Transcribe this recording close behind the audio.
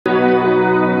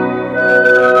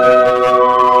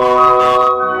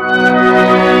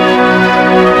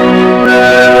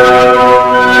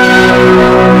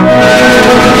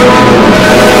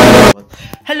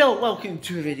welcome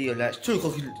to a video now. It's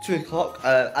 2 o'clock.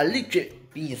 I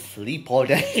legit been asleep all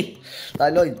day.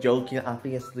 Like, not joking, I've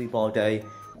been asleep all day.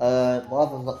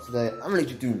 Well, I'm not today. I'm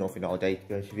literally doing nothing all day, to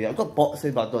be honest with you. I've got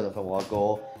boxing, but I don't know if I want to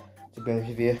go, to be honest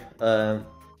with you. But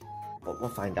we'll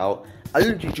find out. I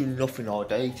literally do nothing all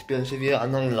day, to be honest with you.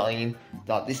 I'm not even lying.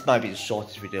 That this might be the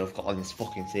shortest video I've got on this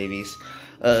fucking series.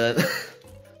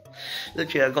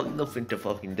 Literally, I've got nothing to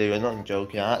fucking do. I'm not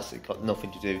joking, I actually got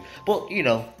nothing to do. But, you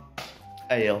know,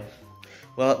 hey yo.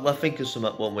 Well, we'll think of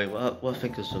something one way. We'll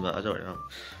think of something, I don't know.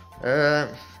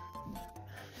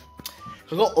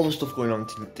 I've got other stuff going on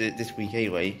this week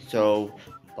anyway. So,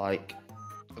 like,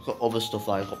 I've got other stuff,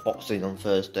 like, I've got boxing on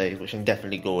Thursday, which I'm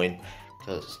definitely going.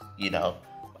 Because, you know,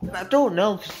 I don't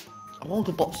know. Cause I want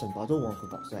to go boxing, but I don't want to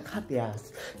go boxing. I can't be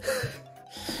asked.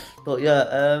 But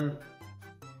yeah,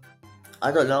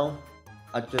 I don't know.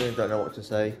 I really don't know what to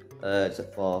say,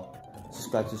 except for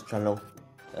subscribe to this channel.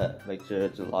 Make sure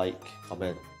to like,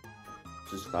 comment,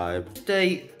 subscribe.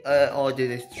 Today, I did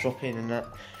this shopping and that.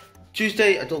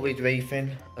 Tuesday, I don't really do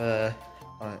anything. To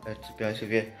be honest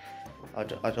with you, I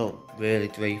don't really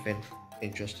do anything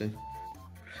interesting.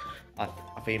 I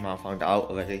think you might have found out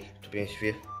already, to be honest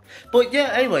with you. But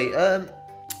yeah, anyway,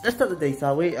 let's start the day,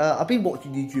 shall we? I've been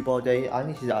watching YouTube all day. I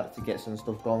need to actually get some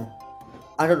stuff done.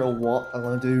 I don't know what I'm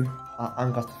gonna do.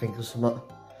 I'm gonna have to think of something.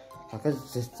 I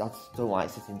just don't like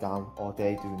sitting down all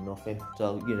day doing nothing.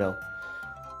 So, you know,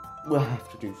 we'll have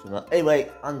to do something.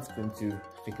 Anyway, I'm just going to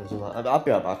think of something. I'll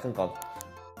be right back, I'm gone.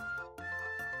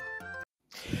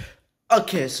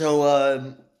 Okay,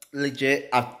 so, legit,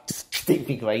 I didn't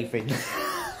think of anything.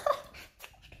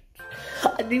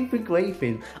 I didn't think of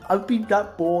anything. I've been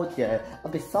that bored, yeah.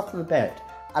 I've been sat in the bed.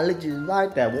 I literally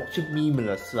right there watching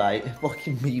memeless, right?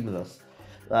 Fucking memeless.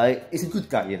 Like, it's a good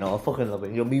guy, you know, I fucking love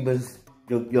it. Your memeless,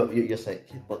 you're sick.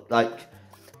 But, like,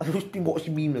 I've just been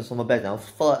watching memeless on my bed now. I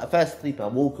fell asleep and I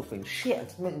woke up thinking, shit,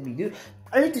 it's meant to be doing.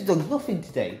 I literally done nothing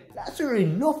today. Absolutely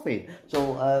nothing.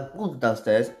 So, I'm going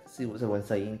downstairs, see what everyone's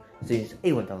saying. See if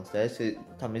anyone downstairs. So,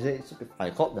 what time is it? It's about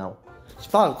 5 o'clock now. It's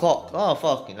 5 o'clock. Oh,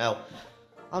 fucking hell.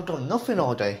 I've done nothing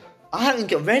all day. I haven't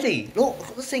got ready. Look, I've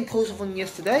got the same clothes on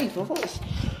yesterday. So I thought it's...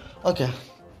 Okay.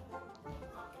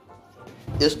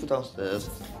 Let's go downstairs.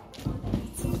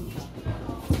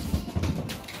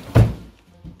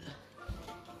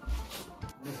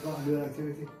 Let's go and do an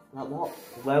activity. Like what?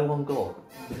 Where we want to go?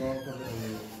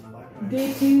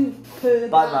 They do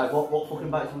Bike ride. What fucking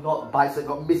bikes we got? Bikes that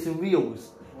got missing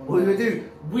wheels. What are we going to do?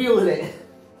 Wheel it.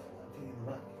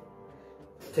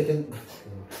 Taking...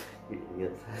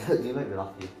 You make me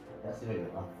laugh, you. Yes, you make me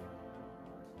laugh.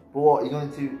 But what, you're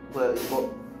going to... What?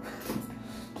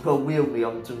 Go wheel me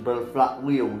on some flat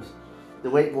wheels. The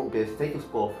weight won't be able to take us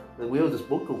both. The wheels just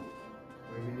buckle.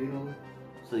 What have you been doing?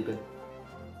 Sleeping.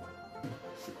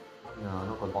 No, I'm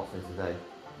not going boxing today.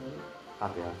 No?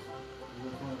 Happy ass.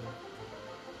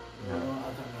 No.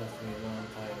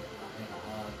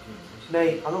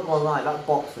 Mate, I'm not gonna lie, that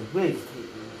boxing really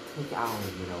take it out of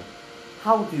me, you know.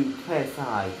 How do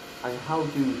KSI and how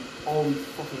do all these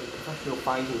fucking professional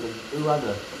fighters and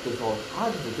whoever how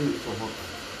do they do it so much?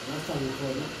 Last time you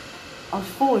called up. I was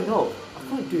falling up. I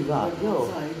couldn't do that, yo.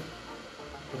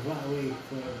 Right away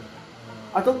from,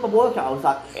 I done my workout, I was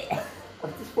like, I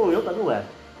was just falling up everywhere.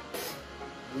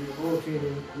 we all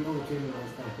training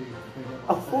last time.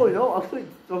 I was falling up,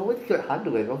 my body couldn't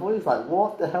handle it. My body's like,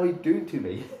 what the hell are you doing to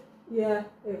me? Yeah,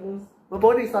 it was. My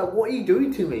body's like, what are you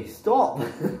doing to me? Stop.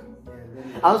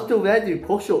 I was still there doing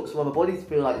push-ups while my body's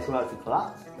feeling like it's about to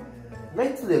collapse.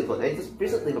 Mentally I've got it, just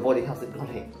physically my body hasn't got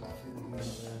it.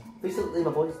 Physically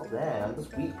my body's not there, I'm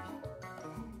just weak.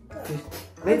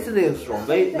 Mentally I'm strong,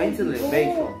 mentally I'm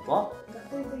very strong. What?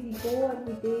 That's where you go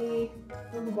every day,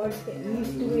 when the body's getting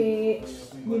used to it,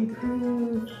 you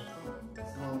improve.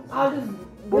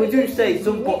 But we do say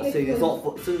some boxing is not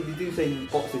for, so we do say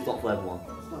boxing is not for everyone.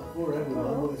 It's not for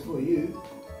everyone, but it's for you.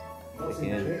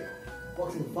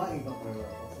 Boxing fighting not for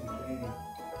everyone, boxing training.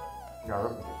 No, I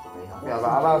don't think it's for me. Yeah,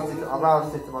 I'd rather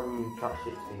sit in my room and chat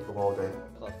shit to people all day.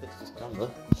 I'll fix this camera.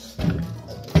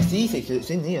 It's easy because it's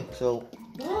in here, so...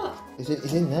 What? It's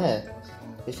in there.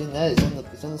 It's in there, it's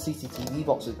on the CCTV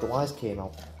box that the wires came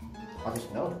out. I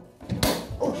just know.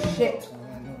 Oh shit!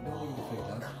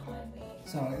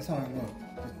 It's alright, no.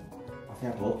 I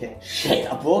think I broke it. Shit,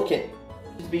 I broke it!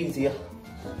 It's beans here.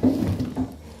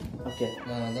 Okay.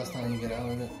 No, that's not how you get it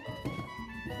out of it.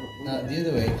 No, the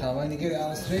other way, come on, you get it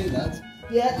out straight, lads.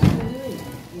 Yeah, that's what I'm doing.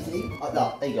 Easy. Like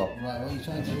that, there you go. Right, what are you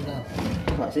trying to do now?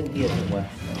 Right, it's in here somewhere.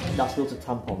 That's loads of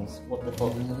tampons. What the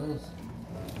fuck? One of those.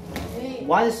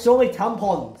 Why there's so many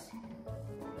tampons?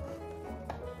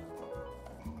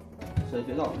 So if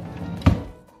you're not...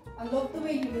 I love the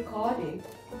way you're recording.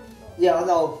 Yeah, I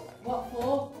know. What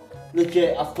for?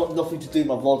 Legit, I've got nothing to do with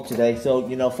my vlog today, so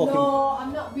you know, fucking. No,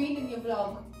 I'm not being in your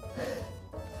vlog.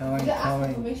 Come on, You ask come for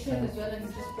on. permission as well and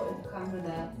you just put the camera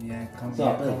there. Yeah, come So,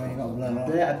 on, you got blur out.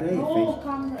 I play No, face.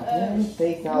 camera.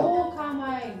 Fake out. No,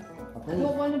 Carmine. I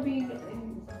don't want to be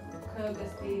in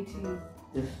Kurrgas deji.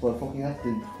 This is what fucking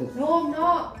happened. No, I'm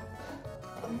not.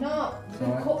 I'm not. You're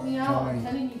going to cut me out. I'm Carmine,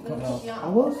 telling you, you're going to cut cut me out. I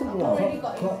won't cut you out. I've already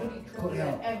got Cut- it really cut trouble you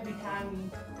out. every time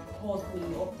you post me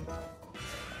up.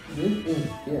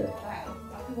 Yeah. Like,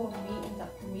 I can go on meetings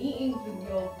after meetings with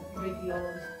your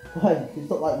videos. Why? It's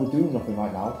not like we're doing nothing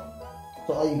right now. It's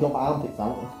not like you got my armpits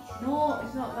out. No,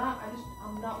 it's not that.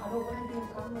 I don't want to be on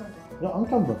camera. You're not on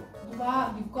camera.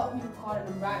 You've got me recording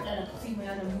them right now. I can see my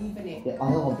hand, I'm moving it. Yeah, I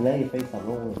know, I'll blare your face out,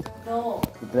 don't worry. No,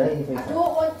 I'll blare your face I out.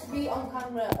 don't want to be on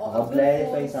camera. Or I'll blare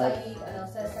your face out. And I'll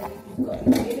say, you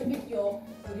made a video,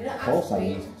 you didn't Of course ask I me,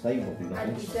 need to say what we and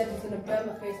got. you said it's going to burn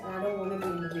my face, and I don't want to be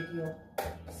in the video.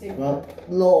 Simple. Well,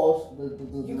 laws,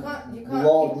 You can't.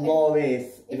 the law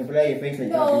is, if you blare your face out, you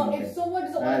No, can't do if anything. someone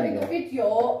doesn't want to There make we a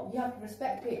video, you have to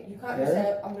respect it. You can't just Yeah.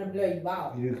 say, I'm going to blur you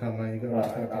out. You do come on, you got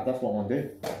Right, that's what I want to do.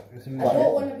 It's a I minute.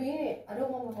 don't want to be in it. I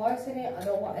don't want my voice in it. I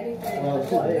don't want anything. Well, I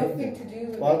want it's- nothing to do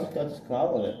with Well, it. I'll just cut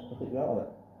out of it. I'll put you out of it.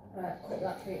 Right, cut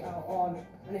that bit out on.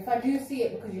 And if I do see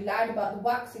it, because you lied about the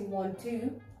waxing one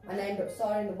too, and I end up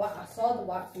sawing the wax, I saw the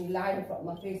wax and you lied in front of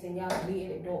my face and yeah, I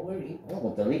deleted it, don't worry. I'm not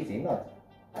going to delete it, lad.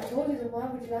 I told you, then why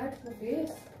would you lie to my face?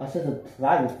 I said I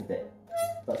privated it.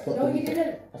 That's not No, you deleted.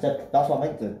 didn't. I said, that's what I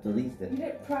meant to delete You it.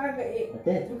 didn't private it. I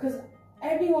did. Because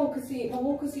everyone could see it. My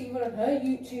mum could see it on her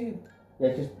YouTube. Yeah,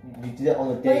 because you did it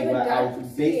on a day even where I Dad was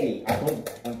could see busy.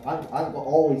 I've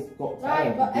always got time.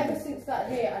 Right, but to do ever it. since that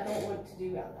day, I don't want to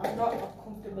do it. I'm not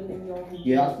comfortable in your video.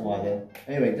 Yeah, that's why then.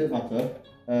 Anyway, it doesn't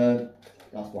matter.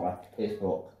 That's why. It's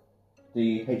fucked.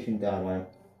 The Patreon down line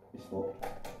is fucked.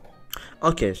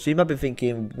 Okay, so you might be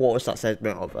thinking, what was that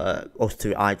segment of us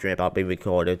two arguing about being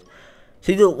recorded?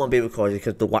 So you don't want to be recorded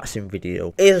because the waxing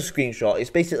video. Here's a screenshot. It's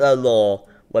basically a law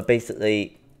where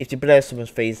basically, if you blur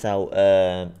someone's face out,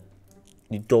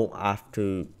 you don't have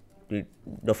to,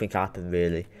 nothing can happen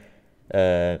really.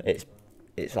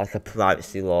 It's like a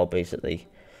privacy law basically.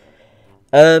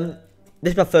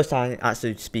 This is my first time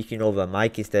actually speaking over a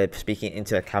mic instead of speaking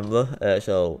into a camera,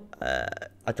 so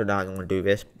I don't know how I'm going to do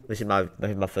this. This is my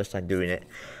first time doing it.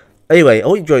 Anyway, I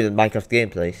hope you enjoy the Minecraft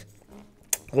gameplays,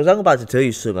 because I'm about to tell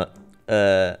you something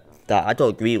that I don't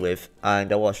agree with,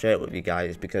 and I want to share it with you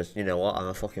guys, because you know what, I'm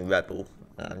a fucking rebel.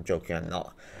 I'm joking, I'm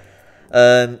not.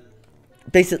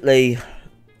 Basically,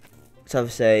 so I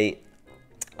say,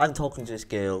 I'm talking to this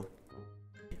girl.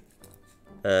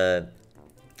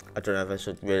 I don't know if I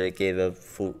should really give a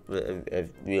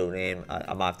real name.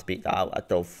 I might have to beat that out. I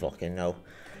don't fucking know.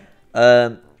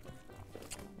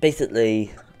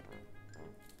 Basically,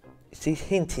 she's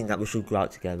hinting that we should go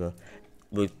out together.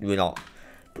 We're not,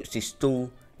 but she's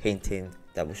still hinting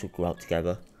that we should go out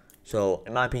together. So,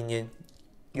 in my opinion,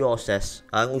 you're sis.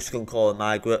 I'm just gonna call her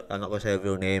Margaret. I'm not gonna say her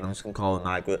real name. I'm just gonna call her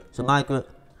Margaret. So, Margaret,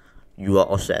 you are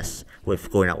obsessed with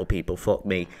going out with people. Fuck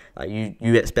me. Like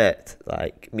you expect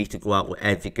like me to go out with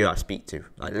every girl I speak to.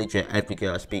 Like legit every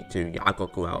girl I speak to, I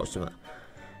gotta go out or something.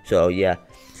 So yeah.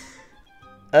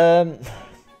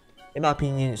 In my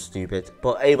opinion, it's stupid.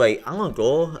 But anyway, I'm gonna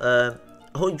go.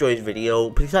 I hope you enjoyed this video.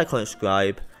 Please like, comment,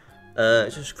 subscribe.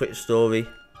 It's just a quick story.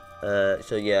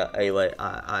 So yeah. Anyway,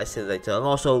 I see you later. And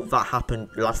also, that happened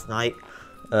last night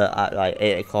at like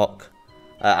 8 o'clock.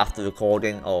 After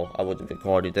recording, or I would have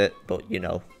recorded it, but you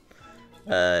know,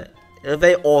 it was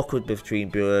very awkward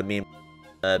between me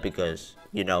and because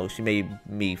you know she made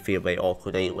me feel very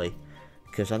awkward anyway,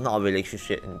 because I'm not a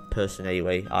relationship person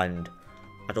anyway, and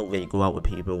I don't really go out with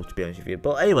people, to be honest with you.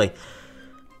 But anyway,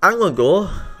 I'm gonna go.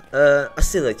 I'll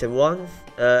see you later, everyone.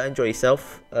 Enjoy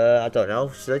yourself. I don't know.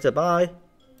 See you later. Bye.